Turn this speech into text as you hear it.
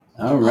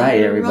All right,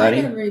 everybody.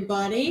 All right,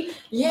 everybody.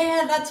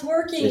 Yeah, that's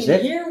working. Is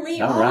it? Here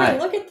we All are. right.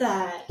 Look at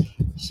that.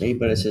 See,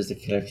 but it says the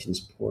connection's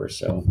poor,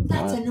 so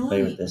That's I'll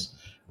play with annoying. this.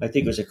 I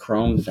think it was a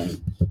Chrome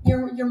thing.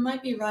 You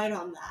might be right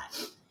on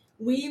that.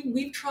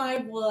 We've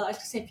tried. Well, I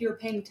say if you were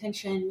paying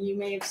attention, you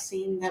may have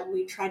seen that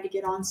we tried to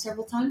get on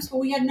several times, but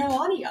we had no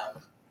audio.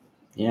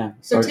 Yeah,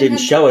 So or Tim didn't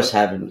had- show us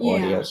having Yeah.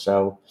 audio,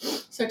 so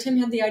So Tim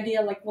had the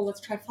idea, like, well, let's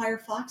try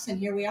Firefox, and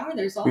here we are.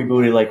 There's audio.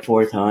 rebooted like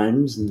 4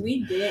 times, and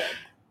We did.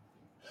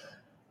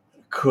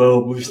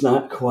 Chrome was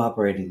not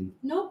cooperating.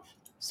 Nope.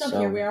 So So-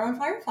 here we are on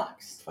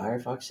Firefox.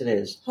 Firefox it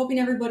is. Hoping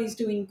everybody's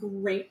doing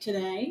great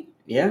today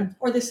Yeah,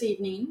 or this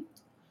evening,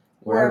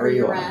 wherever you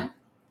you're are. at.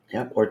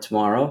 Yep, or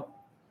tomorrow.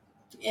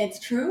 It's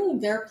true.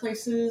 There are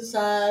places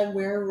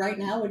where right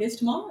now it is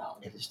tomorrow.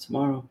 It is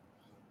tomorrow.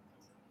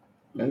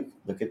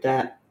 Look at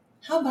that.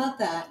 How about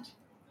that?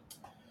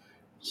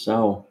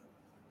 So,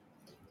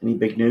 any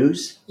big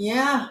news?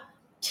 Yeah.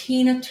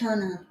 Tina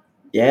Turner.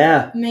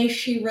 Yeah, May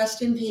she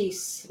rest in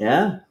peace.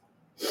 yeah.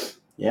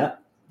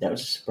 That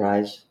was a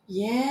surprise.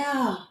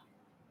 Yeah.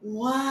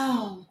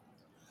 Wow.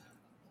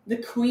 The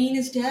Queen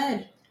is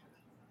dead.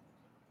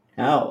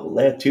 Oh,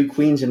 they had 2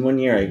 queens in 1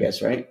 year, I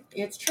guess, right?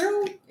 It's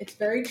true. It's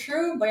very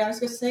true. But I was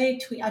going to say,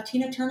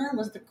 Tina Turner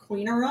was the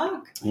Queen of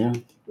Rock. Yeah.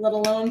 Let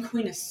alone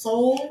Queen of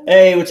Soul.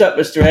 Hey, what's up,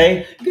 Mr.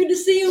 A? Good to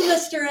see you,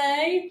 Mr.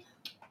 A.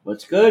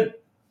 What's good?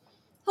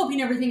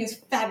 Hoping everything is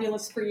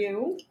fabulous for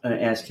you. I'm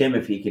gonna ask him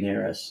if he can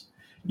hear us.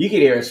 You can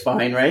hear us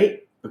fine,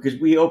 right? Because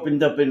we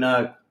opened up in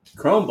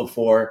Chrome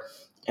before,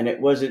 and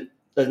it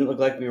doesn't look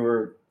like we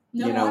were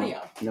No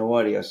audio. No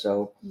audio.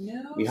 So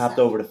No. we hopped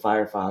over to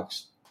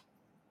Firefox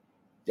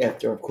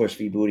after, of course,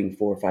 rebooting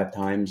 4 or 5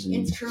 times, and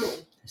It's true.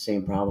 the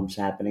same problems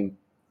happening.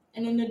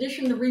 And in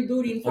addition to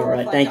rebooting 4 All or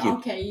right, 5 thank you.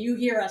 Okay, you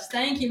hear us.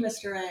 Thank you,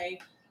 Mr. A.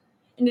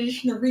 In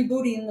addition to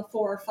rebooting the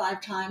 4 or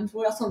 5 times,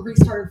 we also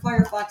restarted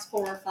Firefox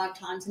 4 or 5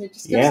 times, and it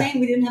just kept saying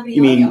we didn't have any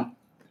You audio.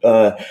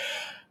 mean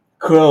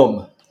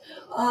Chrome?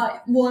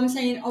 Well, I'm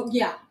saying, oh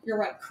yeah, you're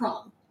right,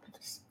 Chrome.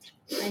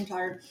 I'm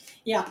tired.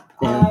 Yeah,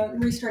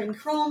 restarting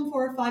Chrome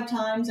 4 or 5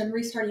 times and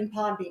restarting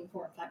Podbean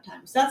 4 or 5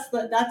 times. That's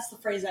the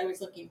phrase I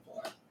was looking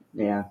for.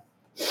 Yeah.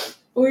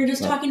 We were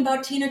just talking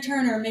about Tina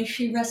Turner. May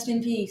she rest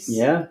in peace.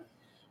 Yeah.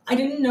 I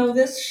didn't know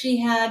this.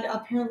 She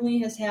apparently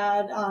has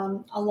had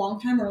a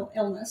long-time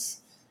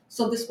illness.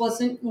 So this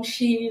wasn't, well,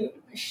 she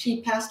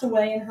passed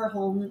away in her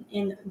home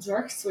in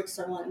Zurich,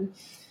 Switzerland,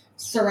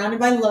 surrounded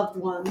by loved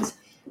ones.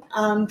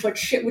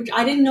 Which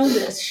I didn't know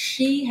this.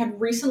 She had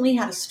recently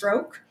had a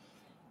stroke,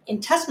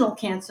 intestinal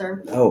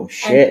cancer, Oh,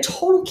 shit. and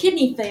total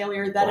kidney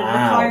failure that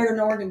had required an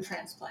organ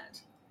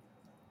transplant.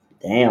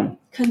 Damn.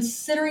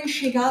 Considering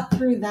she got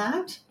through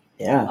that,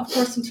 Yeah. of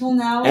course, until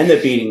now. And the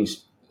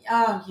beatings.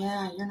 Oh,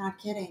 yeah, you're not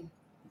kidding.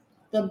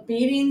 The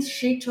beatings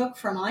she took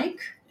from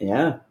Ike,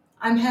 Yeah.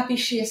 I'm happy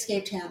she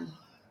escaped him.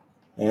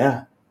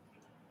 Yeah.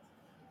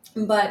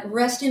 But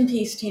rest in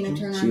peace, Tina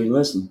Turner. She didn't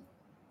listen.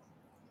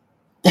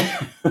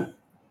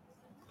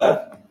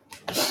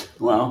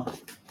 Well,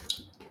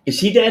 is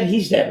he dead?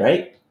 He's dead,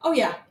 right? Oh,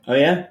 yeah. Oh,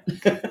 yeah?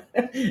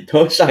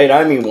 Don't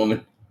side-eye me,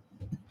 woman.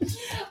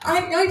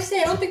 I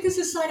say, I don't think this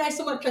is side-eye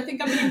so much. I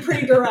think I'm being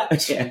pretty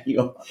direct. Yeah, you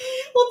are.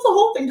 What's the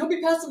whole thing? Don't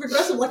be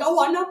passive-aggressive. Like,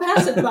 oh, I'm not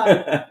passive about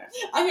it.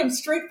 I am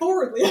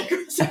straightforwardly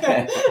aggressive.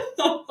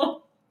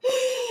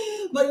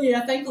 But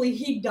yeah, thankfully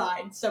he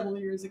died several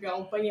years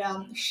ago. But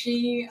yeah,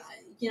 she,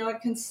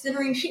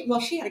 considering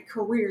she had a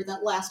career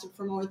that lasted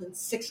for more than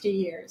 60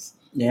 years.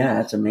 Yeah,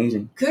 that's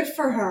amazing. Good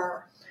for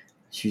her.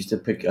 She used to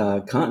pick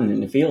cotton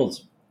in the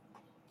fields.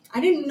 I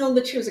didn't know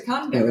that she was a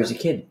cotton When I picker. was a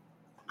kid.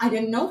 I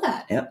didn't know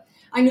that. Yep.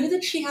 I knew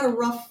that she had a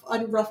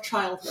rough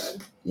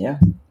childhood. Yeah.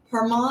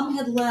 Her mom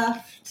had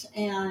left,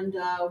 and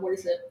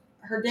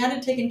her dad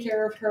had taken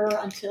care of her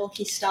until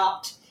he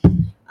stopped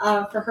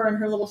for her and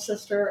her little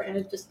sister, and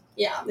it just,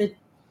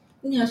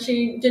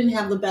 she didn't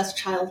have the best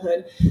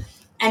childhood.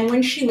 And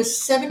when she was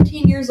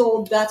 17 years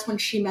old, that's when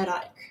she met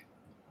Ike.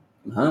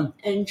 Uh-huh.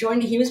 And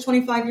he was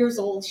 25 years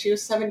old, she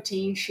was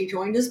 17, she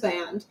joined his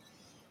band,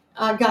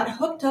 got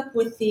hooked up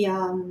with the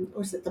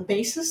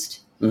bassist.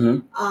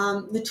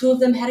 Mm-hmm. The two of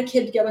them had a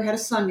kid together, had a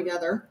son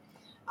together.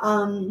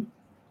 And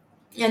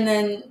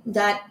then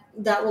that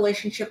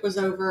relationship was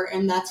over,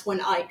 and that's when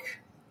Ike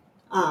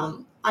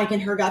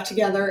and her got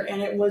together.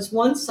 And it was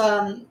once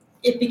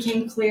it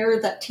became clear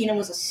that Tina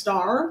was a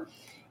star,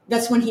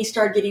 that's when he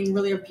started getting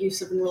really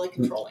abusive and really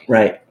controlling.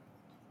 Right.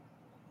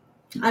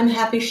 I'm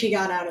happy she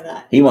got out of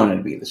that. He wanted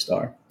to be the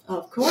star.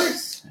 Of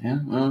course. Yeah,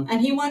 well.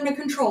 And he wanted to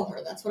control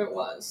her. That's what it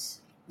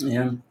was.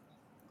 Yeah.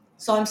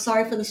 So I'm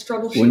sorry for the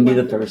struggle she Wouldn't be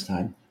went the through. first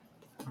time.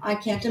 I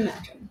can't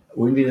imagine.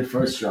 Wouldn't be the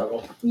first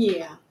struggle.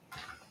 Yeah.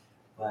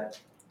 But,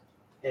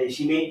 hey,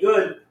 she made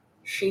good.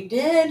 She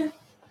did.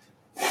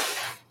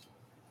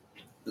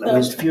 That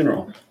was the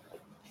funeral.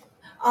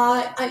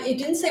 It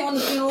didn't say when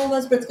the funeral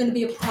was, but it's going to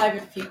be a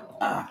private funeral.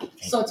 Okay.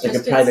 So it's like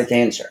just a private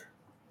dancer.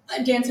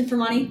 Dancing for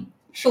money.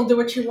 She'll do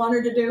what you want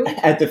her to do.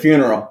 At the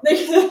funeral.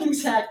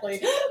 Exactly.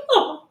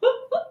 Oh,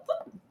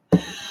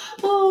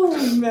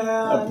 Oh, man.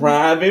 A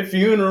private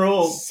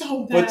funeral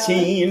So for bad.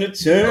 Tina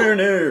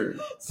Turner.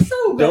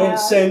 So bad. Don't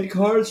send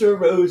cards or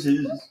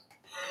roses.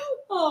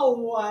 Oh,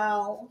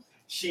 wow.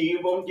 She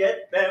won't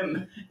get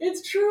them.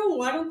 It's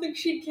true. I don't think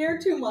she'd care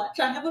too much.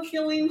 I have a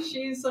feeling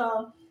she's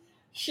on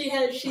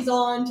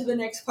to the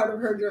next part of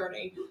her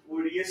journey.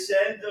 Where do you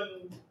send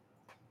them?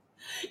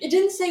 It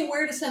didn't say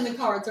where to send the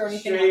cards or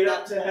anything Straight like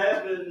up that. to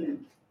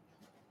heaven.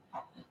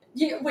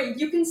 Yeah, wait,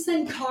 you can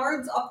send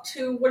cards up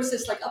to, what is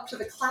this, like up to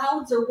the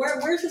clouds? Or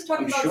where's this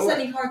talking I'm about sure.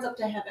 sending cards up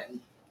to heaven?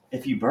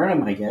 If you burn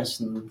them, I guess,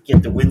 and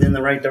get the wind in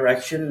the right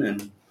direction,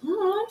 and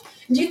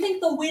Do you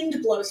think the wind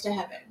blows to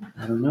heaven?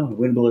 I don't know. The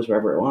wind blows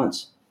wherever it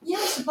wants. Yeah,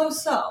 I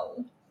suppose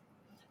so.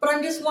 But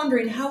I'm just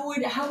wondering, how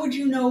would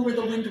you know where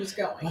the wind was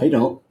going? I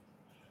don't.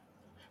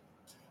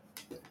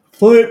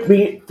 Far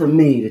be it from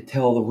me to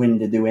tell the wind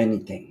to do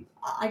anything.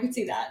 I could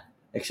see that.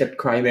 Except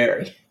cry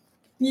Mary.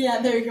 Yeah,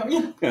 there you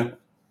go. Yeah.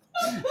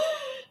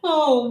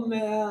 Oh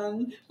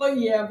man. But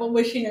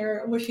wishing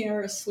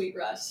her a sweet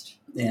rest.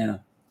 Yeah.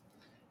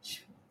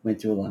 She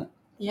went through a lot.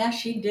 Yeah,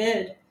 she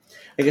did.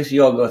 I guess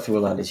you all go through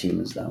a lot as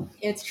humans, though.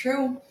 It's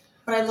true.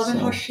 But I love it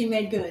how she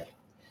made good.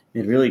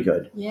 Made really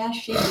good. Yeah,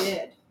 she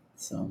did.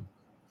 So.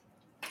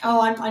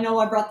 Oh, I know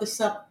I brought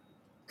this up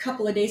a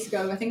couple of days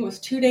ago. I think it was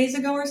 2 days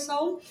ago or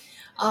so.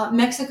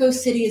 Mexico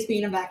City is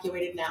being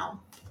evacuated now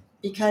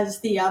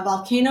because the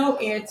volcano.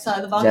 It's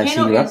the volcano It's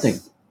actually erupting.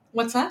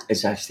 What's that?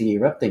 It's actually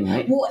erupting,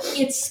 right? Well,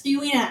 it's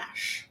spewing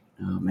ash.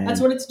 Oh man. That's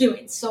what it's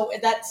doing. So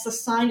that's a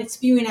sign. It's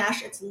spewing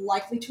ash. It's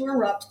likely to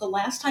erupt. The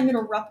last time it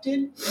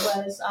erupted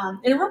was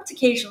it erupts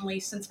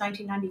occasionally since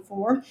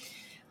 1994,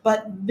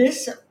 but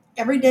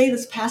every day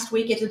this past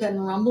week it has been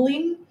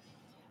rumbling.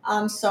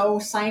 So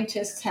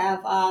scientists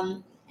have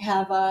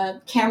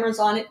cameras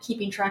on it,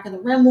 keeping track of the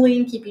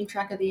rumbling, keeping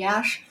track of the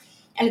ash,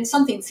 and it's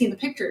something. See in the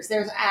pictures,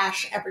 there's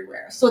ash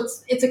everywhere. So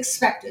it's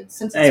expected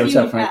since it's what's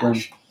spewing up, Franklin?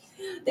 ash.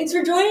 Thanks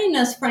for joining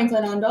us,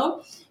 Franklin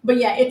Ondo. But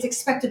yeah, it's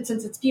expected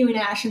since it's spewing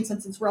ash and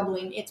since it's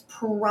rumbling, it's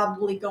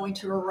probably going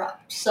to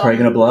erupt. So probably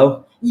gonna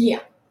blow. Yeah.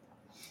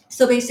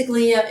 So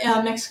basically,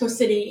 Mexico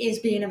City is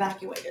being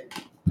evacuated.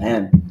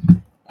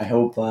 Man, I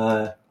hope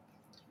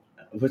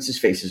what's his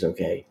face is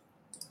okay.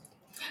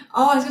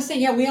 Oh, I was gonna say,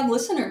 yeah, we have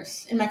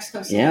listeners in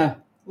Mexico City. Yeah,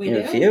 we do.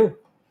 A few.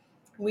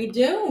 We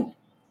do,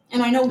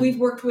 and I know we've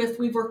worked with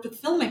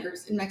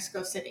filmmakers in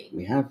Mexico City.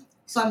 We have.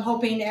 So I'm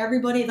hoping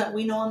everybody that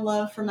we know and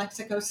love from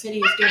Mexico City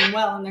is doing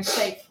well and they're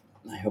safe.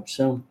 I hope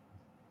so.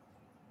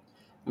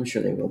 I'm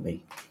sure they will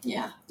be.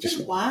 Yeah.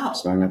 Just wow.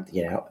 Smart enough to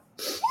get out.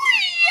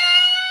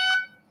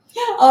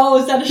 Oh,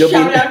 is that a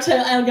shout out to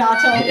El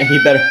Gato? Yeah,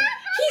 he better.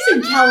 He's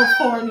in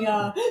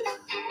California.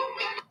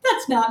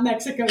 That's not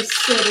Mexico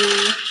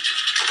City.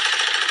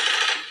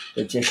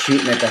 They're just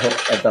shooting at the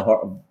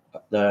volcano.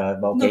 The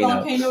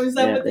volcano, is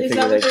that what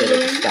they're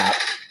doing? Stop.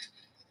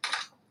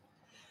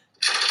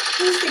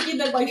 Who's thinking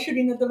that by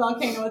shooting at the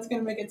volcano, it's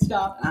going to make it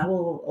stop?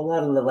 Well, a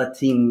lot of the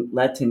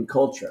Latin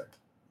culture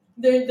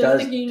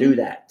does do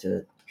that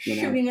to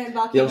shooting at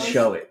volcanoes. They'll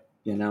show it,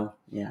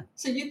 yeah.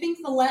 So you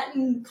think the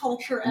Latin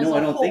culture as a whole? No, I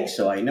don't think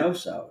so. I know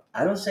so.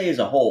 I don't say as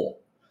a whole.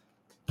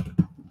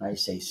 I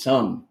say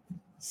some.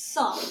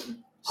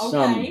 Some.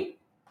 Okay.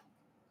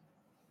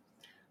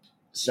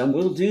 Some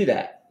will do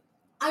that.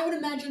 I would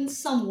imagine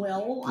some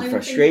will.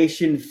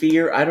 Frustration,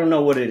 fear, I don't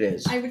know what it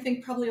is. I would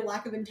think probably a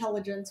lack of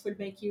intelligence would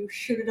make you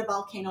shoot at a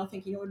volcano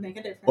thinking it would make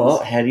a difference.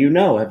 Well, how do you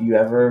know? Have you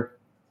ever,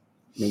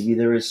 maybe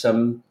there is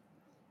some,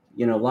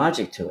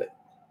 logic to it.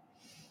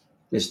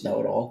 Miss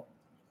Know-It-All.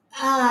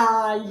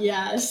 Ah,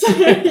 yes.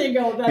 There you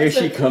go. That's Here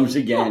she comes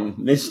again,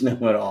 Miss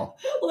Know-It-All.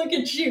 Look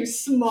at you,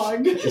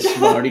 smug. The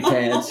smarty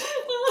pants.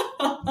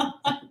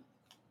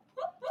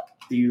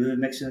 Do you live in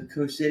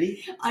Mexico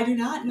City? I do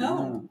not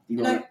know.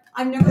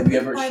 I've have you never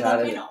ever lived by a shot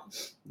volcano.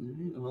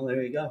 Well,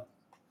 there you go.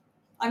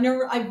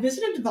 I've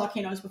visited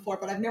volcanoes before,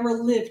 but I've never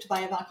lived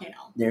by a volcano.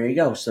 There you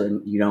go. So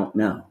you don't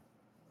know.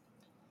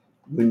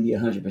 Wouldn't be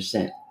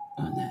 100%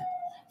 on that.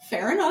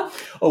 Fair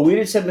enough. Oh, we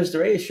didn't send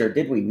Mr. A a shirt,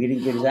 did we? We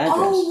didn't get his address.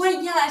 Oh,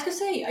 right. Yeah, I was gonna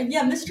say,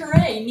 Mr.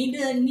 A,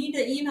 need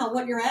to email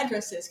what your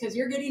address is because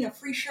you're getting a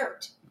free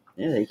shirt.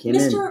 Yeah, they came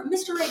in.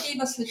 Mr. A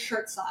gave us his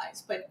shirt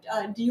size, but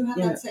do you have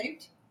that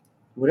saved?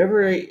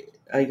 Whatever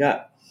I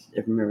got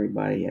from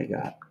everybody, I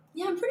got.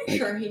 Yeah, I'm pretty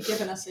sure he'd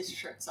given us his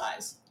shirt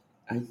size.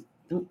 I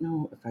don't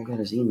know if I got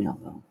his email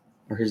though,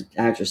 or his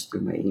address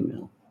through my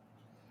email.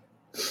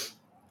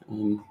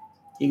 You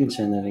can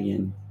send that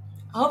again.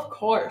 Of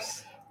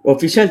course. Well,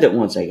 if you sent it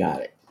once, I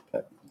got it.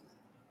 But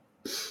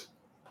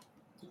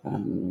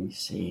let me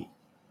see.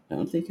 I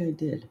don't think I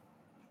did.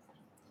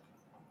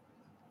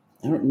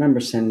 I don't remember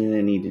sending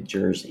any to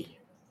Jersey,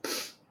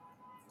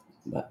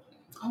 but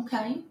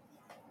okay,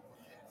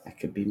 I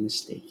could be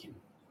mistaken.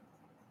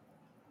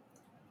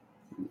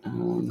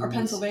 Or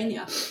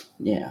Pennsylvania.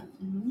 Yeah.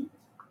 Mm-hmm.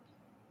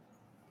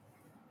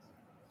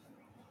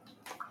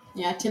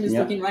 Yeah, Tim is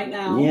looking right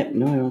now. Yep.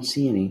 No, I don't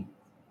see any.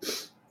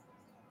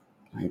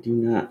 I do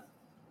not.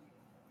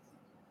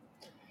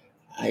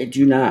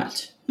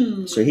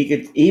 so he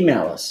could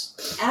email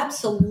us.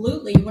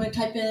 Absolutely. You want to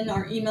type in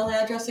our email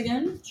address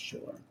again?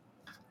 Sure.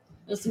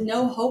 There's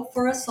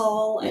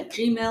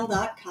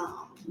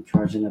nohopeforusall@gmail.com. I'm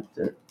charging up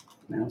the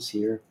mouse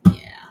here.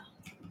 Yeah.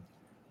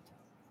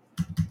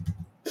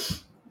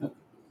 Nope.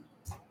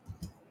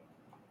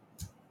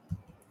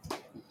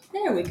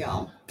 There we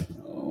go.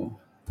 Oh.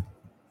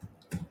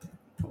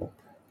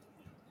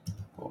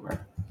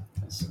 Over.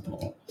 That's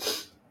all.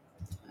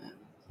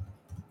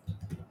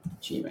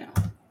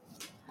 Gmail.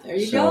 There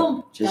you So,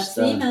 go. just,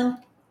 That's the email.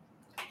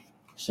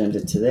 Send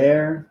it to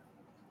there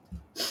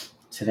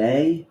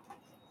today.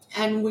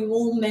 And we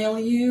will mail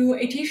you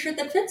a T-shirt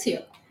that fits you.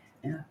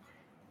 Yeah.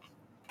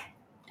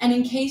 And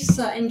in case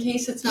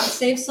it's not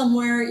saved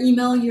somewhere,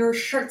 email your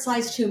shirt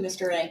size too,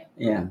 Mr. A.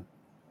 Yeah.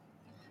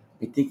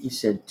 I think you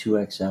said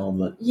 2XL,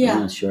 but Yeah. I'm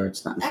not sure.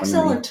 It's not in front XL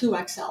of me. or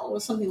 2XL. It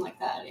was something like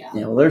that, yeah.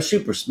 Yeah, well, they're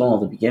super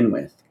small to begin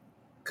with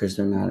because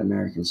they're not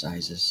American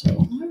sizes. So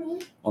All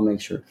right. I'll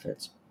make sure it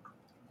fits.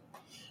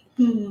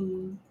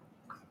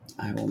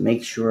 I will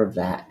make sure of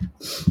that.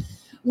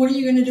 What are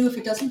you going to do if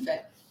it doesn't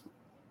fit?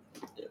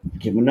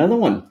 Give him another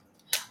one.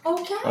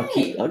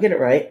 Okay. I'll get it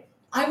right.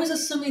 I was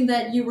assuming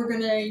that you were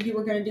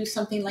gonna do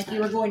something like you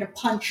were going to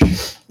punch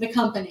the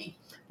company.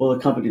 Well, the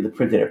company that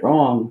printed it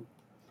wrong.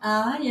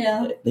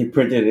 Yeah. They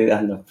printed it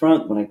on the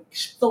front when I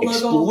The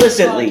logo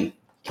explicitly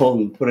told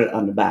them to put it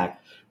on the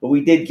back. But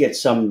we did get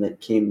some that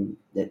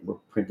were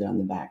printed on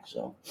the back.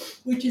 So.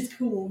 Which is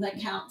cool.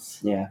 That counts.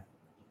 Yeah.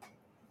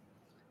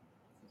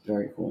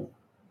 Very cool.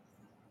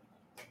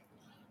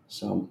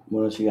 So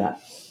what else you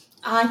got?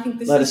 I think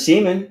this a lot of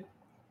Seamen.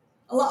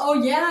 Oh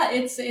yeah,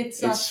 it's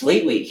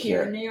Fleet Week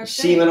here in New York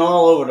City. Seamen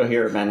all over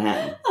here in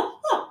Manhattan.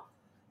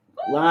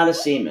 A lot of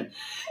Seamen.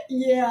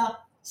 Yeah,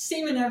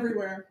 Seamen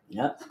everywhere.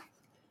 Yep.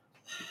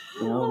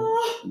 You know,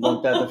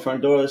 walked out the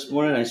front door this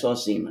morning, I saw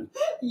Seamen.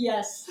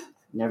 Yes.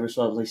 Never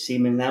saw that much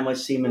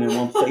semen in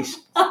one place.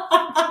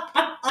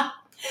 At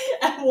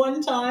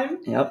one time.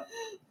 Yep.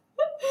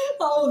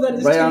 Oh, that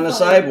is right too on the funny.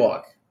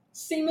 sidewalk.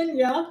 Seamen,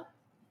 yeah.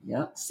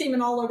 Yep.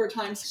 Seamen all over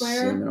Times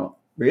Square.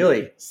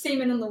 Really?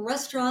 Seamen in the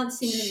restaurants,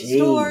 seamen in the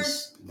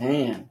stores.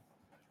 Man.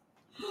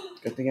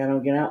 Good thing I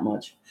don't get out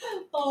much.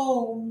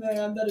 Oh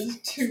man, that is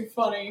too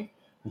funny.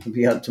 I'll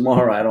be out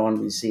tomorrow. I don't want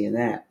to be seeing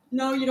that.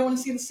 No, you don't want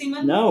to see the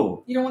seamen?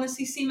 No. You don't want to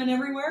see seamen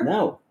everywhere?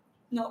 No.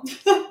 No.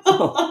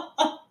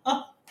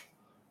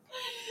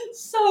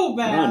 So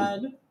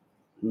bad.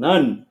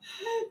 None.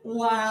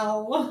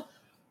 Wow.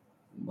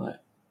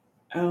 But,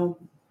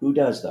 who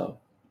does though?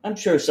 I'm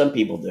sure some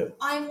people do.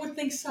 I would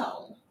think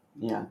so.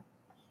 Yeah.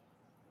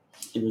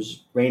 It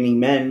was raining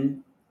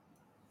men.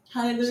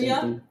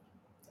 Hallelujah.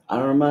 I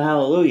don't know about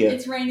hallelujah.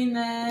 It's raining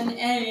men.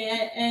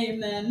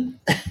 Amen.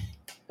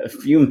 A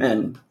few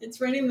men. It's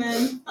raining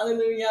men.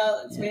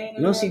 Hallelujah. It's raining.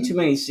 You don't see too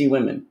many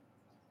women.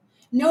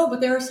 No,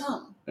 but there are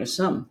some. There's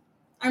some.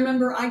 I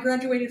remember I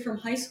graduated from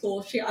high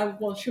school. She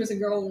was a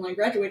girl when I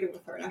graduated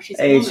with her. Now she's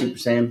a woman. Hey, Super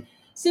Sam.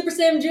 Super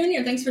Sam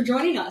Jr., thanks for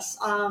joining us.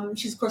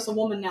 She's, of course, a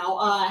woman now,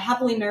 a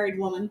happily married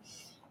woman.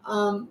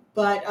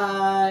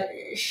 But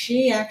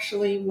she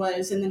actually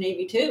was in the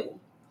Navy, too.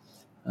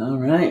 All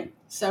right.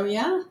 So,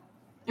 yeah.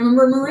 I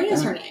remember Maria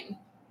is her name.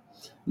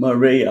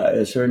 Maria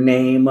is her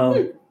name. All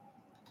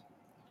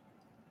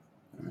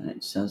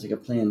right. Sounds like a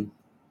plan.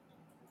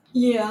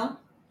 Yeah.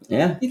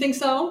 Yeah? You think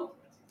so?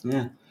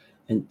 Yeah.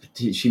 And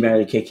did she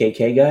marry the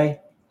KKK guy?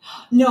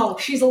 No,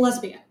 she's a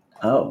lesbian.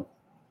 Oh.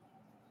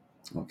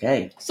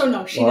 Okay. So,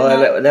 no, she well, did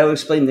not. That would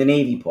explain the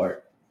Navy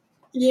part.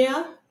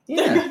 Yeah?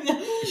 Yeah.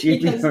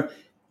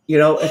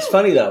 It's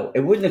funny, though.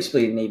 It wouldn't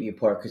explain the Navy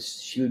part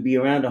because she would be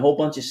around a whole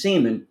bunch of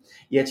seamen,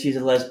 yet she's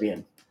a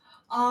lesbian.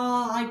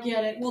 I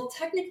get it. Well,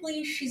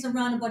 technically, she's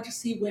around a bunch of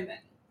sea women.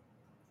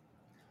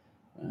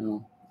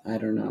 Well, I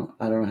don't know.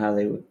 I don't know how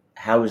they would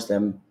house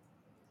them.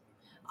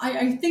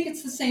 I think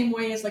it's the same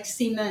way as, like,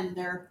 seamen.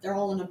 They're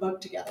all in a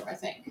boat together, I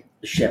think.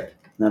 A ship,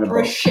 not a boat. Or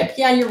a ship.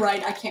 Yeah, you're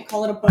right. I can't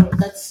call it a boat.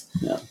 That's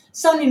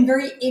sounding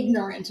very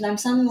ignorant, and I'm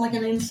sounding like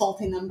I'm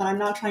insulting them, but I'm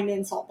not trying to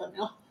insult them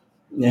now.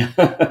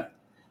 Yeah.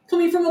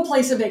 Coming from a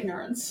place of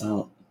ignorance.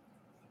 Well,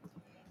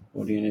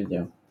 what are you going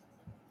to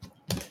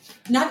do?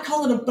 Not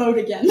call it a boat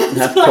again.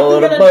 Not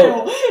call it a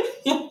boat.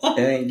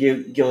 And then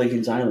give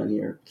Gilligan's Island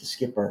here to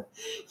skipper.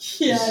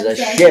 Yeah, this is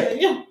exactly.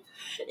 a ship.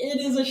 It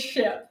is a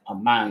ship. A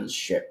man's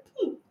ship.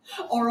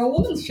 Or a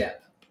woman's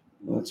ship.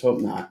 Let's hope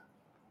not.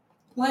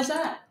 Why is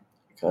that?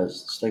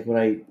 Because it's like when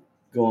I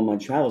go on my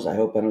travels, I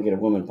hope I don't get a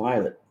woman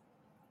pilot.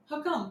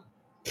 How come?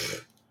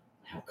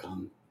 How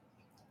come?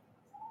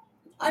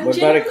 What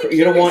about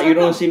you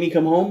don't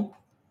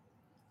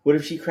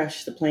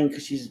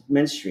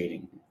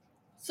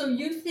So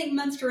you think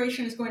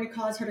menstruation is going to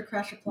cause her to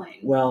crash a plane?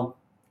 Well,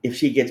 if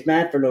she gets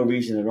mad for no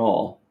reason at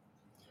all,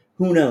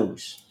 who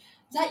knows?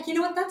 You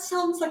know what? That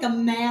sounds like a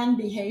man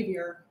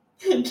behavior.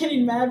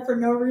 Getting mad for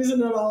no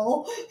reason at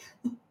all.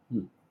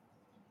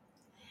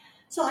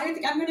 So I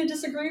think I'm going to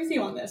disagree with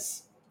you on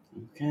this.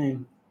 Okay.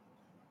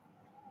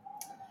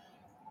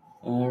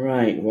 All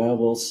right. Well,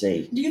 we'll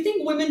see. Do you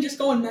think women just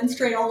go and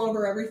menstruate all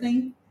over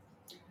everything?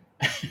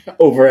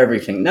 over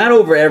everything. Not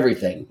over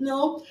everything.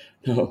 No?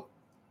 No.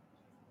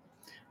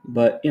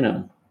 But,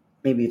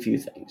 maybe a few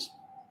things.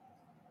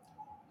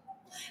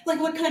 Like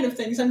what kind of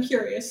things? I'm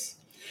curious.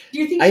 Do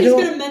you think I she's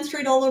don't- going to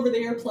menstruate all over the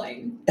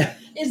airplane?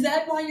 Is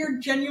that why you're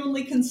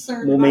genuinely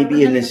concerned Well, about her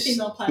maybe in having this, a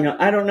female pilot?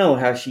 I don't know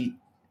how she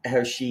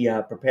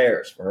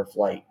prepares for her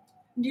flight.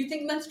 Do you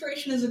think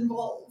menstruation is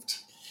involved?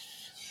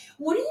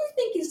 What do you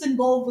think is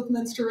involved with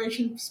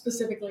menstruation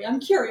specifically? I'm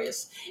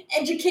curious.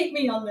 Educate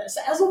me on this.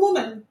 As a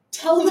woman,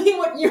 tell me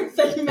what you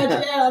think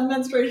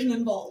menstruation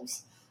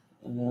involves.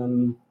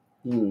 I'm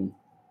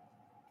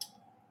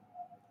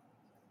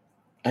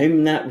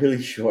not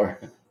really sure.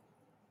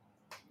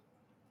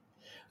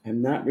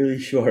 I'm not really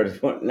sure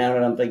now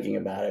that I'm thinking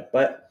about it,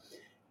 but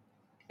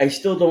I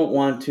still don't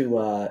want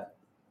to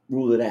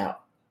rule it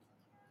out.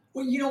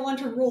 Well, you don't want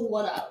to rule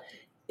what out?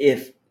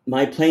 If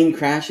my plane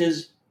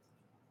crashes,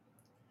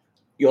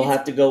 you'll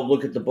have to go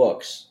look at the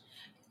books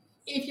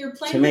if your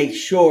plane to make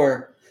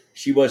sure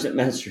she wasn't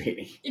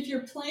menstruating. If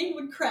your plane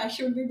would crash,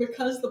 it would be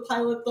because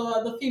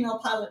the female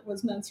pilot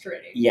was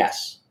menstruating.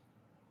 Yes.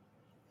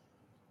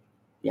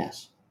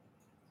 Yes.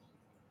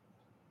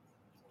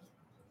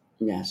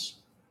 Yes.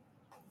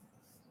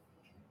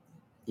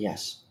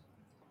 Yes.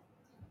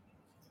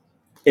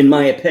 In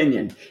my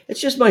opinion. It's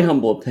just my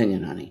humble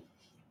opinion, honey.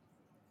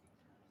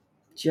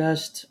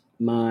 Just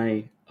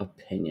my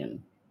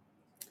opinion.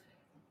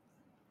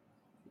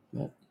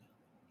 But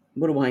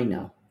what do I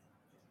know?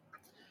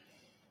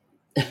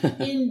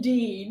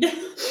 Indeed.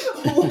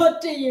 What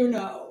do you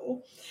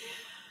know?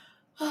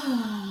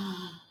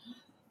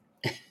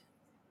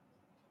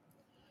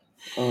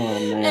 Oh,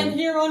 man. And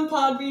here on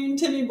Podbean,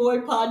 Timmy Boy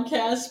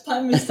Podcast,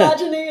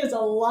 misogyny is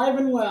alive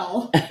and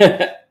well.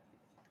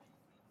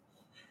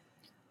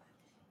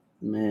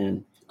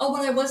 Man. Oh,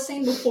 what I was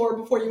saying before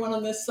you went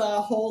on this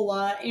whole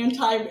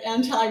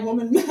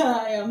anti-woman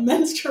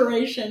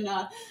menstruation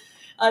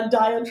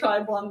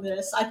diatribe on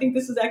this, I think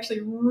this is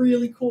actually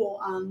really cool.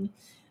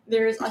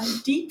 There's a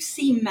deep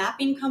sea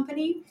mapping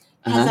company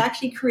has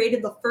actually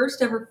created the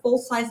first ever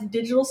full-size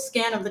digital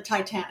scan of the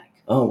Titanic.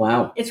 Oh,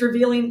 wow. It's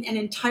revealing an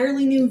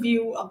entirely new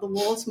view of the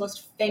world's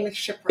most famous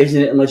shipwreck.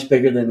 Isn't it much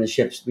bigger than the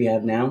ships we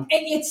have now?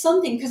 It's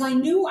something, because I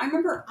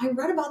remember I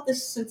read about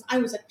this since I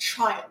was a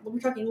child. We're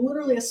talking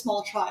literally a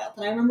small child.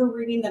 And I remember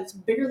reading that it's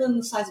bigger than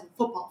the size of a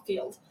football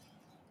field,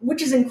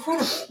 which is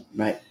incredible.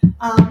 Right.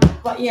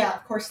 But yeah,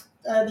 of course,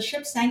 the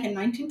ship sank in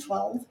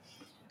 1912.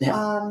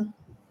 Yeah.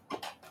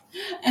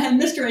 And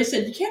Mr. A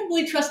said, you can't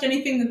really trust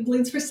anything that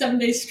bleeds for 7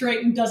 days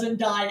straight and doesn't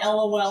die,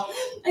 LOL.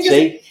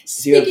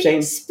 See what I'm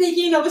saying?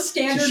 Speaking of a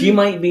standard... So she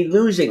might be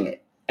losing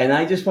it. And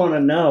I just want to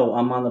know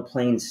I'm on the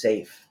plane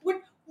safe.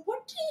 What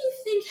do you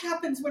think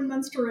happens when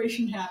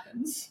menstruation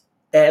happens?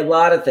 A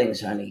lot of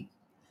things, honey.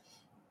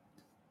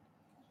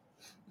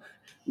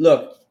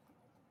 Look.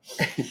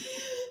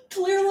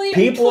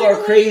 People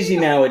are crazy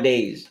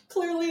nowadays.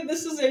 Clearly,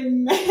 this is a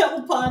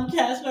male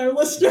podcast, and our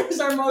listeners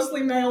are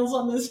mostly males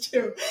on this,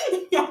 too.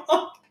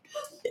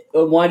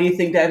 Why do you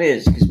think that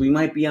is? Because we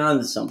might be on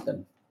to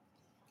something.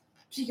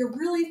 Do you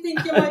really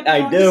think you might be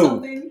on to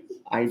something?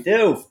 I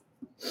do.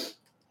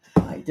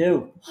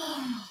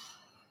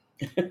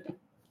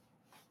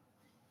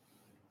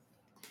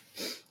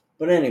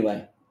 But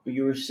anyway, what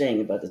you were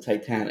saying about the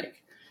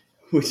Titanic,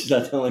 which is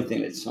not the only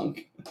thing that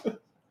sunk.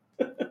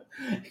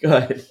 Go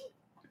ahead.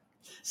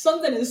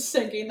 Something is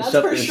sinking, that's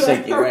Something for sure.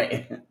 Something is sinking,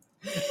 right.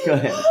 Go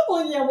ahead.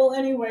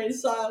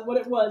 Anyways,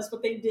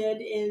 what they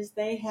did is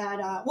they had,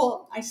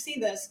 I see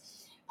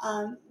this.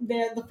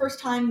 The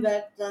first time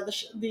that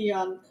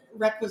the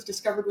wreck was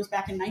discovered was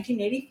back in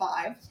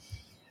 1985.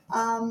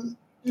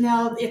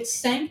 Now, it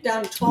sank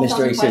down to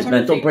 12,500 Mr. A says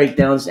mental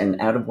breakdowns and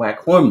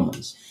out-of-whack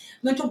hormones.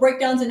 Mental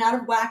breakdowns and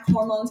out-of-whack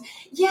hormones.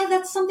 Yeah,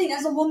 that's something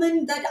as a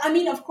woman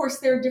of course,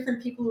 there are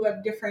different people who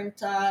have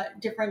different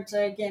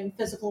again,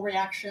 physical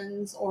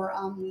reactions or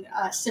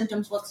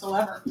symptoms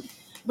whatsoever.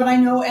 But I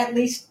know at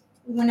least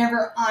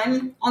whenever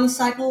I'm on the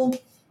cycle,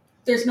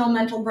 there's no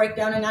mental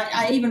breakdown. And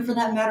I even for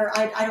that matter,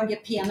 I don't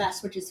get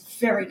PMS, which is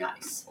very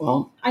nice.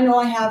 Well, I know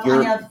I have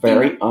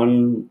very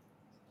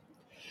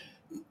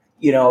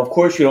of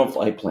course you don't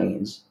fly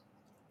planes.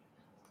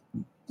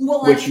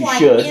 Well, which you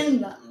should. In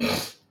them.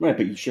 Right,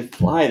 but you should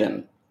fly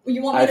them.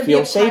 You want me to be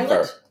a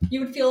pilot?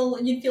 You'd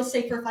feel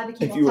safer if I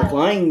became a pilot. If you were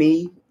flying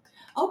me.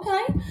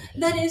 Okay,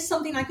 that is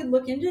something I could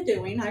look into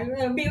doing. It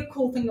would be a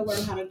cool thing to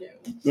learn how to do.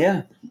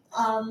 Yeah.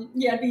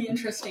 It'd be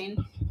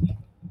interesting.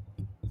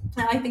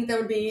 I think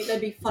that'd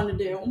be fun to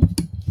do.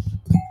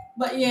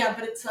 But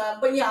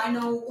I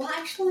know. Well,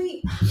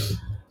 actually,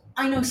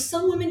 I know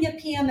some women get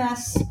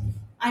PMS.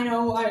 I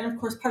know, of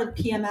course, part of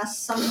the PMS.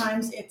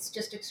 Sometimes it's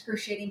just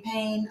excruciating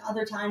pain.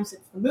 Other times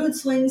it's the mood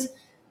swings,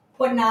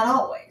 but not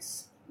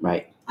always.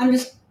 Right. I'm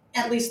just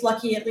at least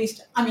lucky. I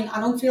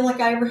don't feel like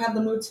I ever have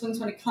the mood swings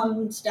when it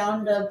comes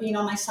down to being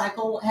on my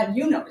cycle. Have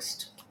you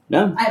noticed?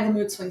 No. I have the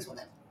mood swings with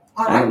it.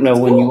 All right, I don't know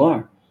when you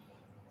are.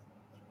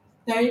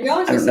 There you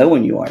go. I don't know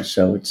when you are,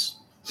 so it's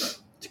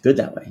good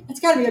that way. It's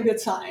got to be a good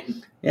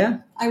sign. Yeah.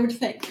 I would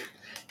think.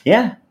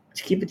 Yeah.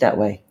 Let's keep it that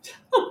way.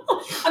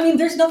 I mean,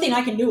 there's nothing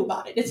I can do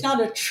about it. It's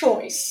not a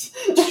choice.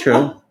 It's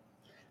true.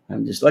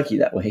 I'm just lucky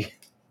that way.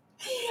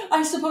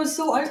 I suppose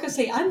so. I was going to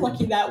say I'm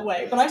lucky that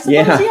way, but I suppose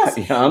yes,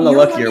 Yeah, I'm the you're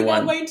luckier lucky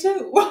one. that way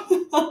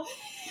too.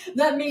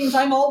 That means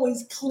I'm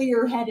always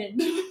clear-headed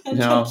and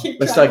No, can keep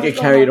let's track not of get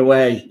what's carried going on.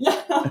 away.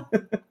 Yeah.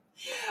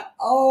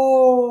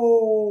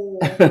 Oh.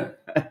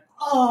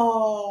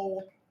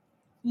 Oh.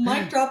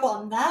 Mic drop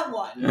on that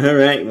one. All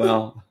right.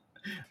 Well,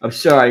 I'm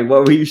sorry.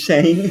 What were you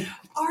saying?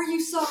 Are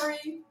you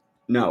sorry?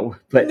 No,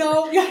 but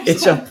No. Yeah,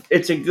 it's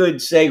a good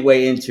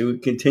segue into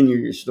continue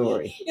your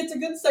story. It's a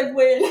good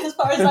segue in as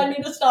far as I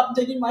need to stop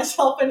digging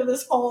myself into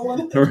this hole.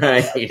 And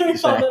Right. Oh,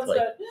 Exactly.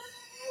 that's it.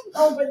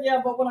 Oh, but yeah,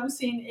 but what I'm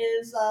seeing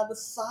is the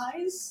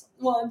size.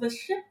 Well, the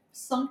ship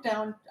sunk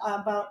down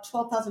about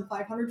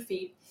 12,500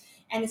 feet,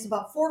 and it's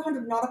about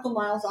 400 nautical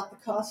miles off the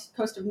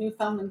coast of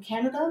Newfoundland,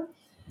 Canada.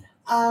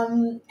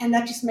 And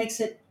that just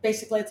makes it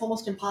basically it's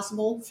almost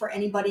impossible for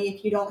anybody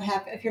if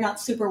you're not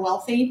super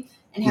wealthy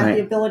and have Right.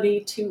 the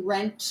ability to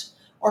rent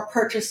or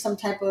purchase some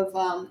type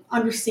of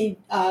undersea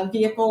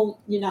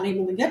vehicle. You're not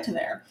able to get to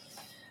there.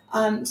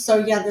 So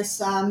yeah, this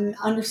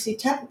undersea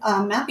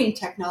mapping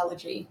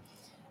technology.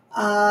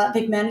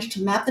 They've managed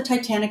to map the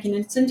Titanic in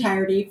its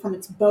entirety from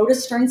its bow to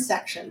stern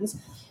sections.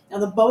 Now,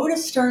 the bow to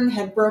stern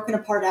had broken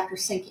apart after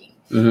sinking.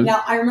 Mhm.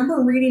 Now, I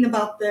remember reading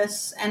about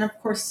this and, of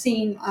course,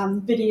 seeing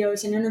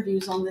videos and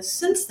interviews on this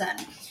since then.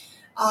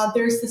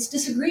 There's this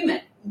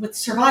disagreement with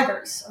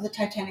survivors of the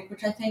Titanic,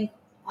 which I think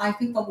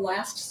the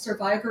last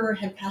survivor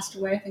had passed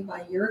away, I think,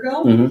 about a year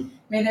ago. Mhm.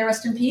 May they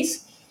rest in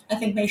peace. I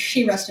think may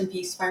she rest in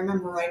peace, if I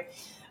remember right.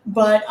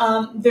 But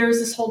there's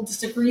this whole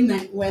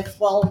disagreement with,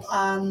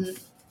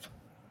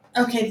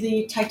 okay,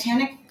 the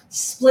Titanic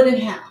split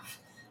in half,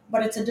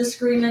 but it's a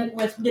disagreement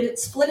with did it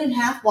split in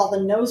half while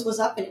the nose was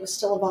up and it was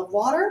still above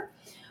water,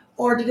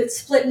 or did it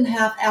split in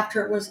half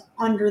after it was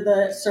under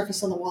the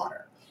surface of the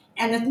water?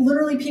 And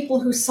literally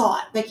people who saw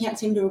it, they can't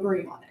seem to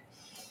agree on it.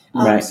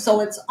 Right. So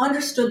it's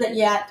understood that,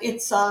 yeah,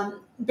 it's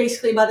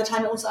basically by the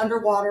time it was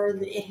underwater,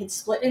 it had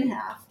split in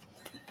half.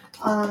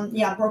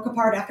 Broke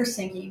apart after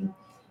sinking.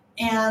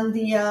 And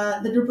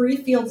the debris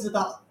field is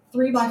about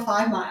 3 by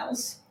 5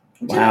 miles.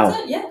 Wow.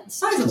 That's it. Yeah, it's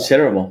sizable.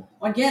 Considerable.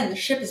 Again, the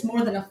ship is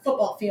more than a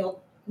football field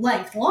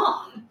length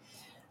long.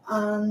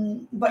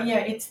 But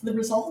yeah, the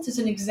result is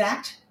an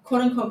exact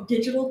quote-unquote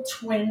digital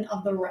twin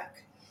of the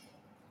wreck.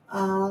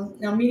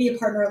 Now, media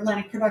partner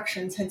Atlantic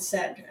Productions had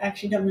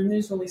actually done a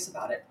news release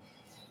about it.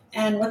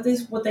 And what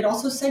they'd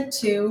also said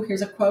too,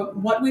 here's a quote,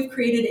 "What we've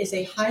created is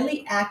a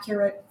highly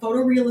accurate,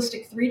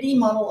 photorealistic 3D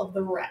model of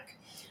the wreck.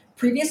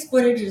 Previous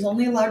footage has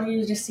only allowed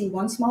you to see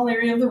one small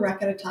area of the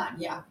wreck at a time."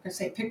 Yeah, I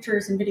say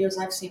pictures and videos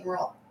I've seen were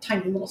all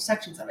tiny little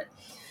sections of it.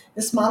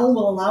 "This model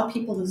will allow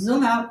people to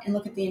zoom out and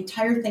look at the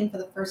entire thing for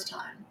the first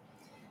time.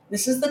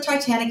 This is the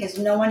Titanic as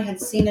no one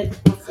had seen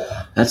it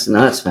before." That's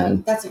nuts,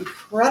 man. That's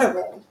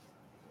incredible.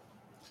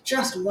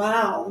 Just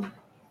wow.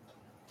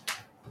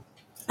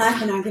 I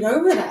cannot get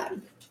over that.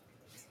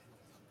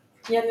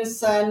 Yeah,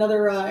 there's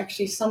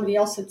actually somebody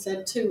else had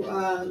said too,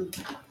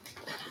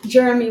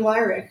 Jeremy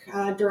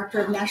Wyrick, Director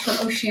of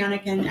National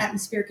Oceanic and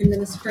Atmospheric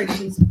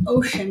Administration's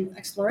Ocean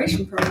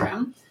Exploration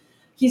Program.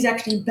 He's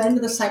actually been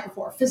to the site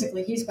before.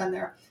 Physically, he's been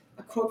there.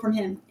 A quote from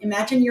him,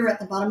 "Imagine you're at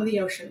the bottom of the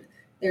ocean.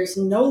 There's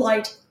no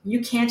light.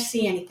 You can't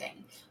see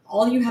anything.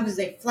 All you have is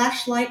a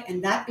flashlight,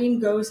 and that beam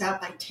goes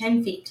out by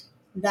 10 feet.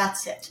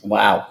 That's it.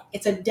 Wow.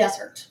 It's a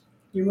desert.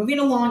 You're moving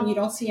along, you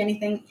don't see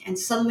anything, and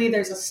suddenly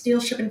there's a steel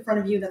ship in front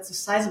of you that's the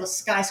size of a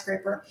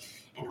skyscraper,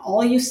 and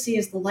all you see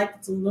is the light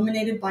that's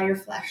illuminated by your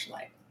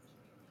flashlight."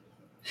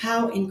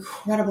 How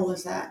incredible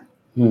is that?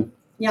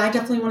 Yeah, I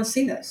definitely want to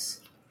see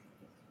this.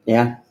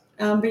 Yeah.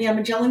 But yeah,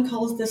 Magellan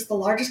calls this the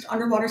largest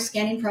underwater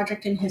scanning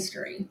project in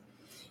history.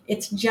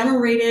 It's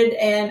generated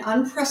an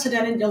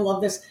unprecedented, you'll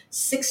love this,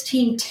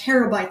 16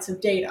 terabytes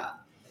of data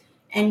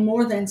and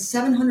more than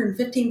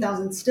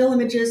 715,000 still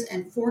images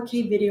and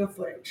 4K video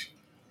footage.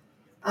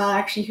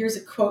 Actually, here's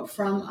a quote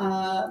from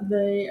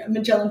the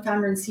Magellan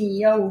founder and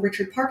CEO,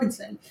 Richard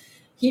Parkinson.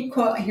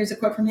 Here's a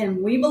quote from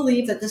him. "We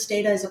believe that this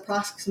data is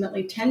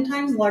approximately 10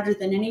 times larger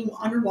than any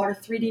underwater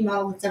 3D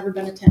model that's ever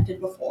been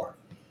attempted before."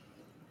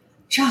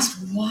 Just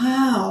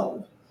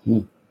wow.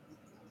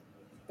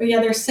 But yeah,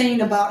 they're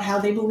saying about how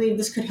they believe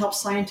this could help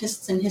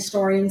scientists and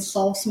historians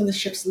solve some of the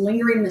ship's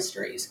lingering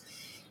mysteries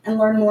and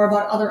learn more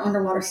about other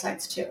underwater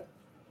sites too.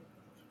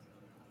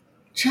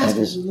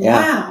 Just wow.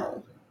 Yeah.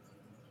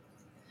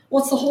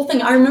 Well, it's the whole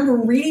thing. I remember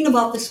reading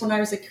about this when I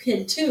was a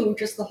kid too.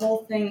 Just the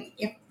whole thing.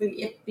 If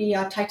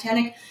the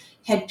Titanic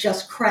had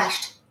just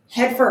crashed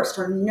head first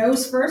or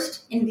nose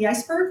first into the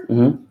iceberg,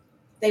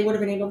 they would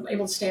have been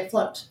able to stay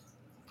afloat.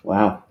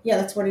 Wow. Yeah,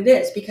 that's what it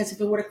is. Because if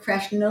it would have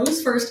crashed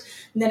nose first,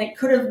 then it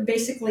could have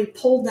basically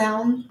pulled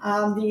down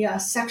the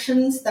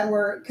sections that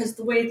were, because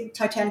the way the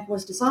Titanic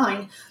was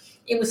designed,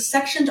 it was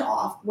sectioned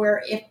off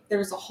where if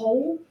there's a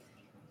hole,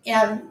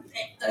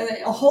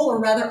 or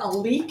rather a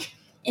leak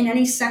in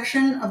any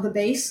section of the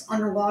base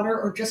underwater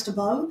or just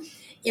above,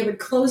 it would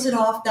close it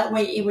off. That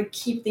way it would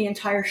keep the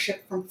entire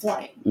ship from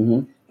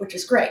flooding. which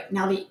is great.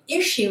 Now the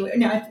issue, if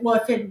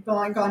it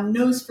had gone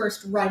nose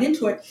first right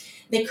into it,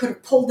 they could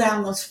have pulled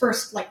down those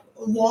first like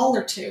wall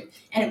or two,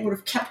 and it would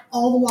have kept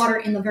all the water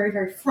in the very,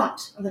 very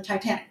front of the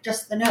Titanic,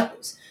 just the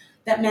nose.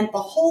 That meant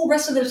the whole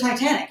rest of the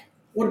Titanic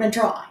would have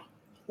been dry,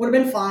 would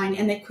have been fine,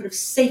 and they could have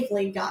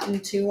safely gotten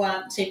to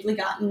I think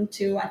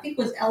it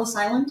was Ellis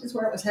Island is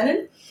where it was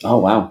headed. Oh,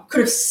 wow.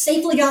 Could have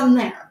safely gotten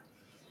there.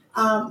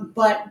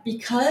 But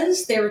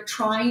because they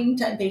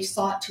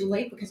saw it too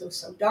late because it was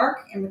so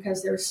dark and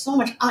because there was so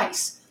much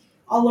ice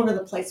all over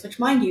the place, which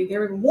mind you, there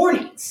were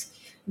warnings.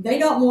 They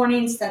got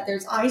warnings that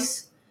there's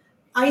ice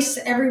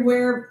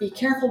everywhere, be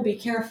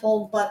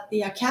careful. But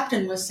the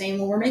captain was saying,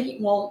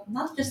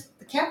 not just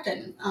the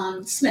captain,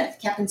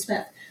 Captain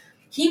Smith,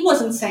 he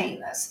wasn't saying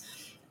this.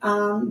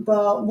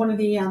 But one of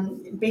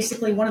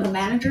the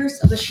managers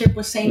of the ship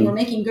was saying, we're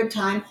making good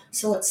time,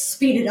 so let's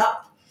speed it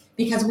up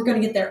because we're going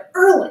to get there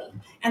early,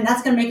 and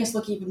that's going to make us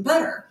look even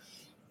better.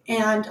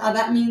 And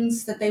that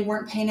means that they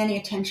weren't paying any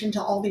attention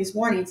to all these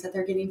warnings that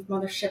they're getting from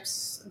other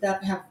ships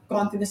that have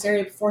gone through this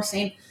area before,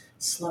 saying,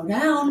 slow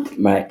down.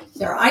 Right.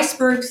 There are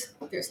icebergs.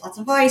 There's lots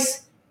of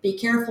ice. Be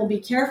careful.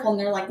 And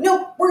they're like,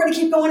 nope, we're going to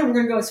keep going, and we're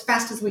going to go as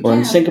fast as we can. We're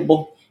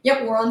unsinkable.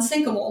 Yep, we're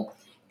unsinkable.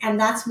 And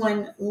that's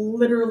when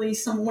literally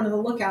one of the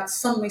lookouts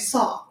suddenly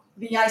saw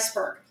the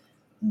iceberg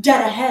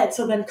dead ahead.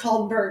 So then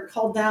called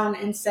down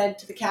and said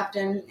to the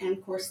captain and,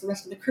 of course, the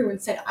rest of the crew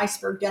and said,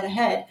 iceberg dead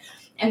ahead.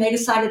 And they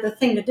decided the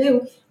thing to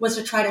do was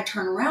to try to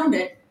turn around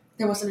it.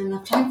 There wasn't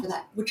enough time for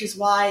that, which is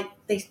why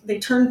they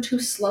turned too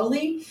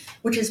slowly,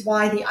 which is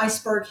why the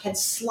iceberg had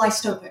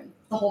sliced open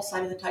the whole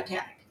side of the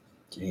Titanic.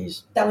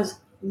 Jeez. That was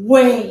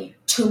way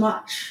too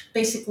much.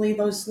 Basically,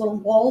 those little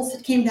walls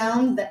that came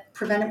down that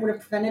would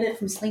have prevented it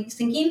from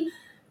sinking,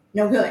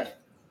 no good.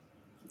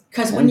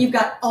 Because when you've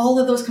got all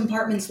of those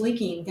compartments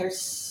leaking,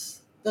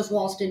 those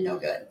walls did no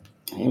good.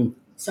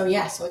 So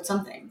it's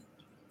something.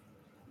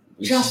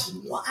 Just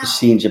wow. You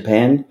see in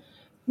Japan,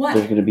 what?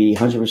 There's going to be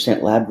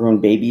 100% lab-grown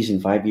babies in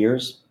 5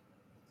 years.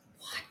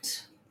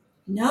 What?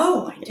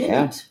 No, I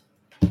didn't.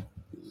 Yeah.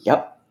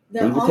 Yep.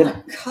 They're on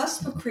the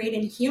cusp of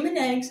creating human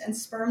eggs and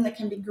sperm that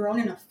can be grown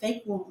in a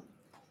fake womb.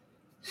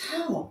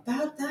 How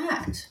about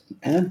that?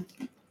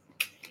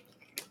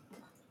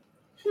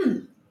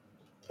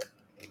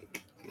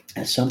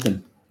 That's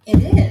something.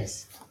 It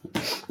is.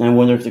 I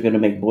wonder if they're going to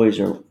make boys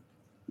or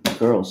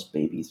girls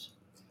babies.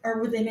 Or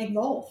would they make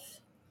both?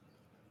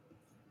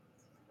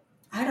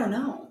 I don't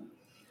know.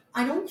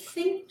 I don't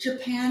think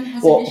Japan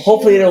has an issue.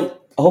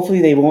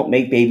 Hopefully they won't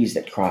make babies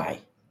that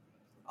cry.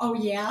 Oh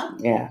yeah?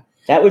 Yeah.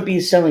 That would be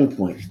a selling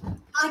point.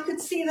 I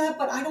could see that,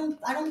 but I don't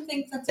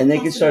think that's a And they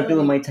can start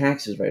doing my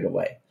taxes right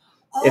away.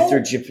 Oh. If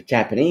they're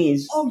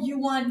Japanese. Oh, you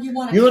want you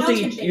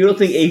don't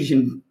think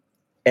Asian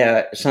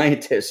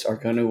scientists are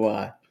going to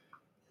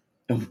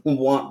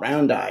want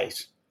round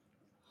eyes?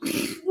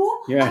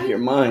 Well, You're out of your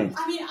mind.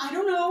 I mean, I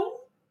don't know.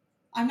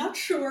 I'm not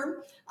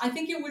sure. I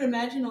think it would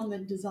imagine on the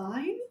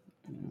design.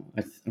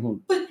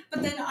 But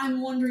then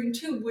I'm wondering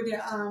too. Would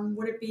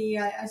it be?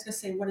 I was gonna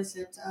say, what is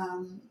it?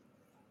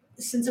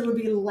 Since it would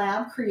be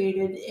lab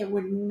created, it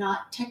would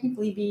not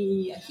technically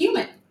be a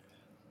human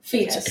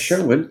fetus. It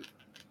sure would.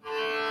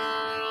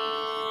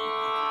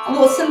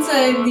 Well, since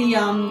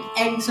the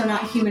eggs are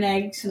not human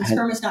eggs and the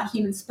sperm is not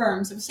human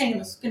sperms, I was saying it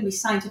was going to be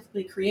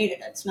scientifically created.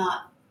 It's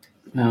not.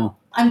 No.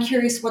 I'm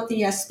curious what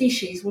the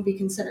species would be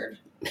considered.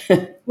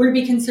 Would it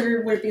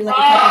be like a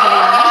type of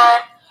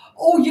lab?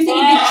 Oh, you think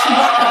it'd be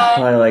Chewbacca?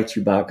 Probably like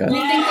Chewbacca. You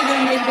think they're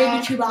going to make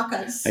baby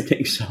Chewbaccas? I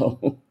think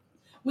so.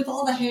 With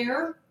all the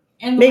hair?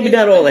 And maybe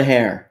not all the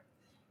hair.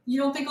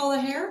 You don't think all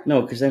the hair?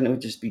 No, because then it would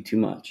just be too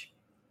much.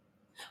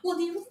 Well,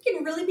 do you think it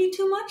would really be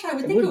too much? I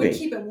would think it would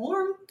keep it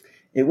warm.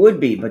 It would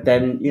be, but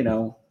then,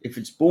 if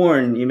it's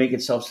born, you make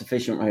it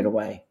self-sufficient right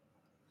away.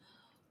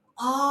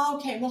 Oh,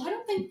 okay. Well, I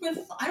don't think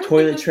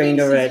toilet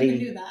trained already. You can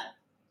do that.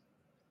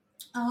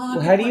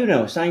 Well, how do you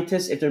know?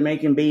 Scientists, if they're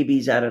making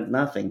babies out of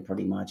nothing,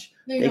 pretty much,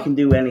 they can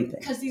do anything.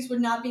 Because these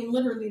would not be,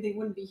 literally, they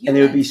wouldn't be human. And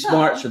they would be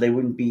smart, so they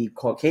wouldn't be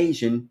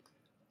Caucasian.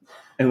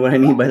 And what I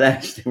mean by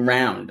that is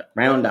round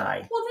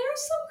eye. Well, there are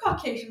some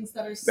Caucasians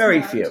that are smart.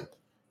 Very few.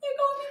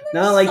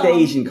 Not like the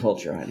Asian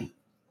culture, honey.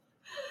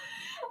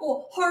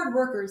 Well, hard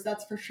workers,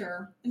 that's for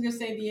sure. I'm going to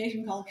say the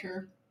Asian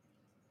culture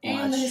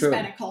and the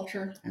Hispanic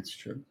culture. That's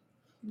true.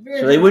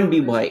 Very so they wouldn't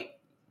be white.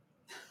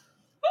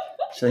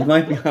 So they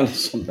might be onto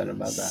something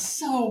about that.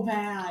 So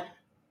bad.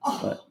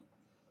 Oh,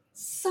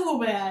 so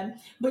bad.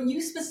 But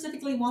you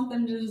specifically want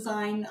them to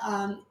design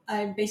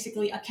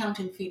basically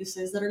accountant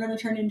fetuses that are going to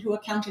turn into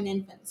accountant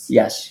infants.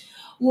 Yes.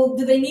 Well,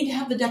 do they need to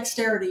have the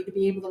dexterity to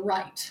be able to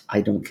write?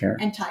 I don't care.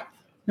 And type?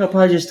 No,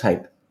 probably just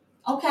type.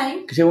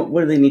 Okay. Because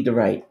what do they need to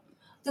write?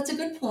 That's a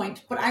good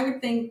point. But I would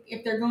think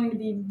if they're going to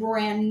be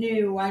brand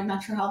new, I'm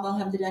not sure how they'll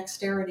have the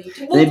dexterity.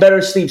 Well, they better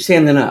sleep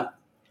standing up.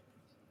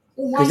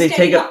 Why they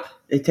take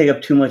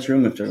up too much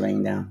room if they're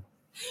laying down.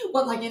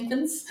 What, like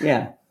infants?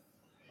 Yeah.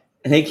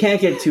 And they can't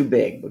get too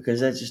big because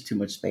that's just too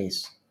much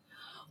space.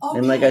 Okay.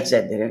 And like I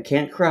said, they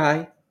can't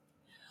cry.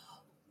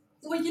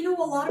 Well,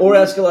 a lot of or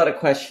ask a lot of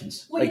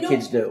questions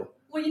kids do.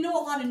 Well, you know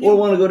a lot of new. Or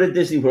want to go to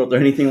Disney World or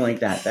anything like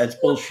that. That's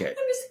bullshit.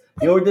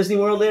 You know where Disney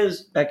World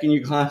is? Back in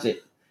your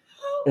closet.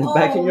 It's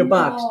back in your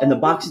box. And the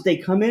boxes they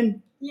come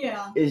in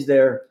is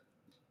their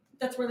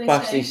That's where they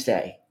box stay. they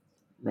stay.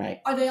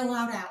 Right. Are they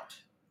allowed out?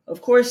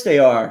 Of course they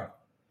are.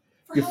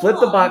 For You how flip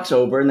the long? box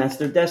over and that's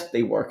their desk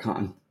they work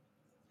on.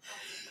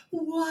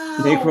 Wow.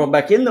 They crawl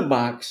back in the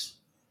box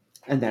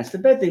and that's the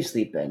bed they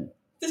sleep in.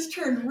 This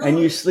turned really... And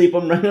you sleep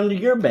them right under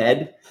your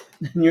bed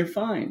and you're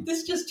fine.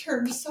 This just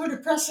turned so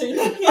depressing.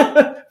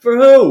 For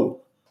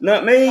who?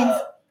 Not me.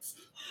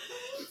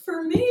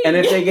 For me. And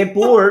if they get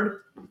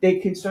bored, they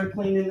can start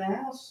cleaning the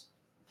house.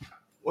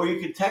 Or you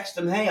could text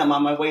them, hey, I'm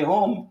on my way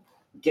home.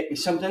 Get me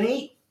something to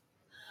eat.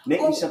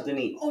 Make me something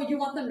to eat. Oh, you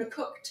want them to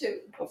cook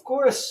too? Of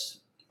course.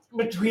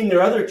 Between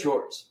their other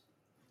chores.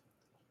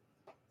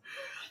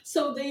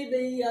 So they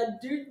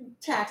do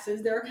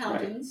taxes, they're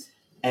accountants.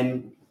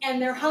 Right.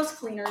 And they're house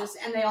cleaners,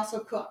 and they also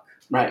cook.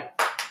 Right.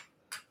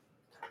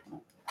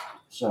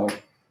 So,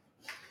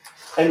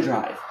 and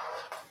drive.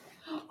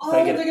 Oh,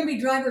 they're going to be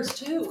drivers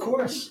too. Of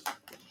course.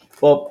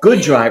 Well,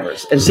 good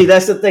drivers. And see,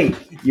 that's the thing.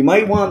 You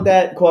might want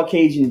that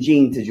Caucasian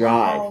gene to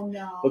drive. Oh,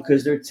 no.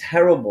 Because they're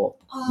terrible.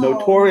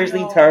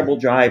 Notoriously terrible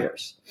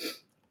drivers.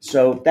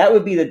 So that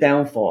would be the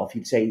downfall. If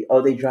you'd say,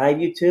 oh, they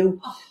drive you too?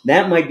 Oh.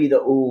 That might be the,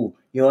 you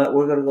know what,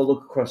 we're going to go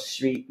look across the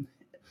street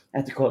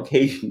at the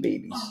Caucasian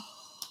babies. Oh.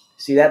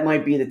 See, that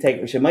might be the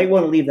takeaway. So you might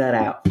want to leave that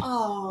out.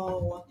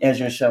 Oh. As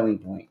your selling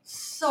point.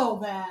 So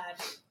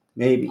bad.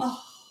 Maybe.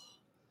 Oh.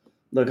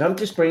 Look, I'm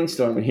just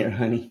brainstorming here,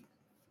 honey.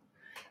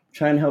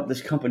 Trying to help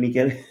this company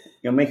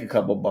make a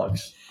couple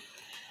bucks.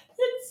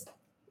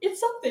 It's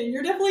something.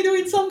 You're definitely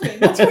doing something.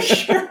 That's for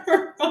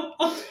sure.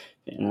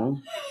 You know?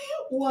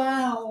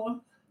 Wow.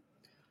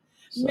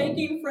 So,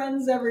 making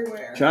friends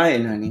everywhere.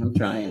 Trying, honey. I'm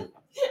trying.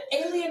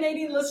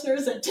 Alienating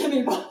listeners at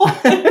Timmy Ball.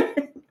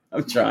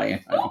 I'm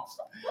trying, honey.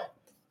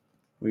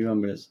 What do you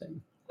want me to say?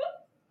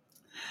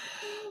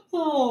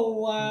 Oh,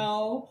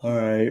 wow. All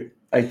right.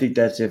 I think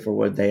that's it for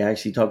what they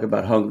actually talk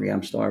about. Hungry.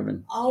 I'm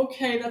starving.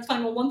 Okay, that's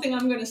fine. Well, one thing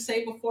I'm going to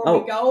say before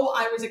we go,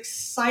 I was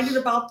excited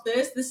about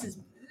this. This is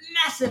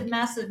massive,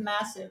 massive,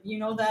 massive. You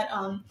know that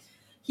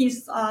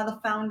he's the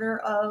founder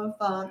of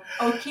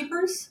Oath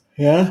Keepers?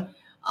 Yeah.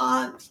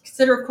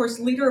 Considered, of course,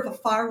 leader of a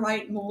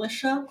far-right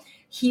militia.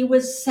 He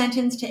was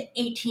sentenced to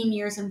 18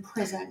 years in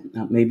prison.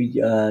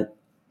 Maybe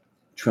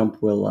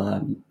Trump will,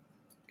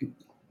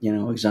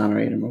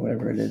 exonerate him or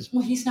whatever it is.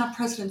 Well, he's not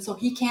president, so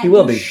he can't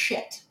do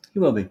shit. He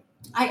will be.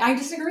 I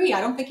disagree. I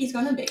don't think he's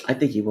going to be. I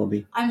think he will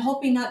be. I'm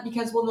hoping not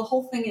because, the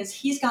whole thing is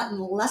he's gotten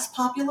less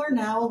popular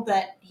now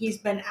that he's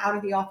been out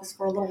of the office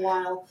for a little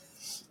while.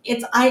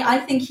 I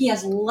think he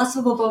has less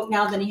of a vote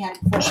now than he had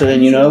before. So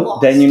then you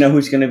know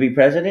who's going to be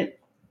president?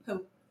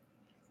 Who?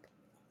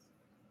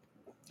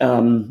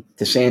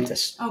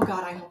 DeSantis. Oh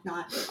God, I hope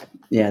not.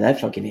 Yeah, that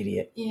fucking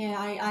idiot. Yeah,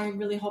 I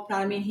really hope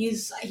not. I mean,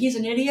 he's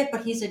an idiot,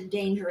 but he's a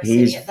dangerous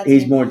idiot.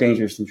 He's more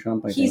dangerous than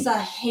Trump, I think. He's a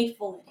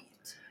hateful idiot.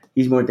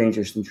 He's more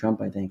dangerous than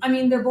Trump, I think. I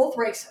mean, they're both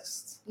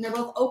racists. And they're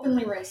both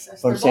openly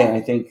racist. But I'm saying, I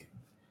think,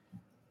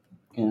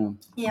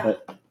 Yeah.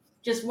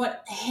 Just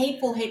what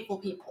hateful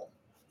people.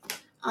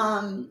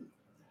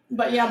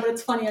 But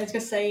it's funny. I was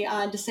going to say,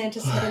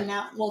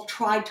 DeSantis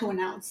tried to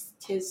announce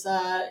his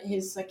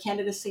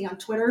candidacy on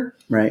Twitter.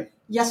 Right.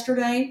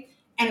 Yesterday.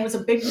 And it was a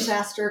big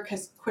disaster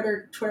because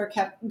Twitter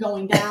kept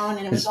going down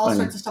and it was all funny.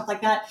 Sorts of stuff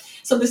like that.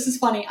 So this is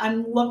funny.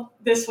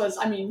 This was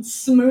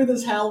smooth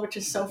as hell, which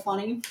is so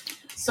funny.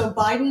 So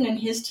Biden and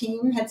his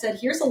team had said,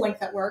 here's a link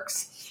that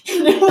works.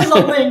 And it was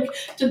a link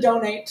to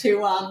donate to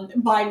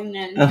Biden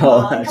and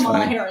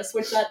Kamala Harris,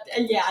 which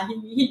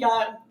he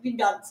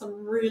got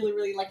some really,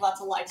 really lots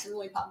of likes and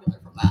really popular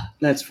from that.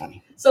 That's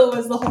funny. So it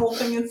was the whole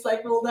thing. It's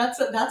like, well,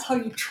 that's how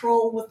you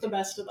troll with the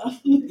best of them.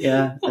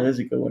 Yeah, that is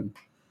a good one.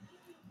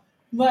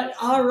 But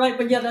all right,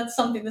 that's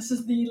something. This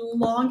is the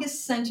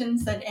longest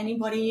sentence that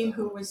anybody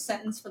who was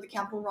sentenced for the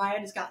Capitol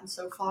riot has gotten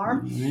so far.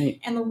 Right.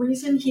 And the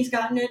reason he's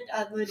gotten it,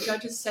 the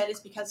judges said,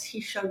 is because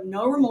he showed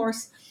no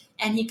remorse,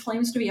 and he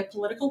claims to be a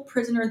political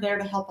prisoner there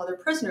to help other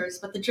prisoners.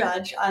 But the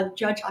Judge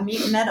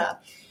Amit Mehta,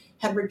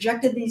 had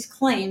rejected these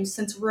claims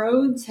since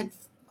Rhodes had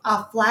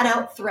flat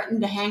out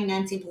threatened to hang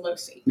Nancy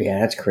Pelosi. Yeah,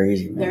 that's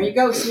crazy, man. There you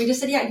go. So we just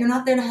said, you're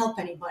not there to help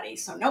anybody.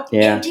 So nope,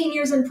 18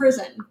 years in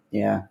prison.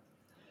 Yeah.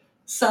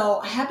 So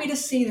happy to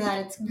see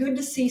that. It's good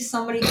to see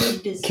somebody who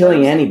deserves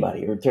killing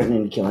anybody or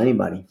threatening to kill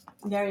anybody.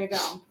 There you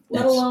go.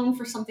 Let alone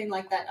for something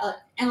like that,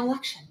 an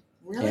election.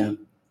 Really? Yeah.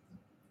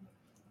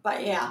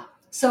 But yeah,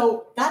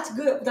 so that's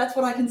good. That's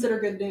what I consider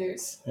good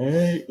news. All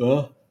right.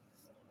 Well,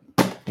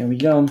 here we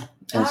go.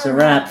 That's a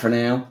wrap for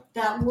now.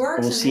 That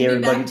works. We'll see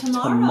everybody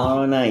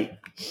tomorrow night.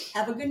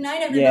 Have a good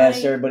night, everybody.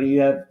 Yes, everybody.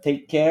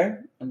 Take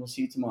care, and we'll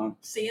see you tomorrow.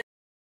 See you.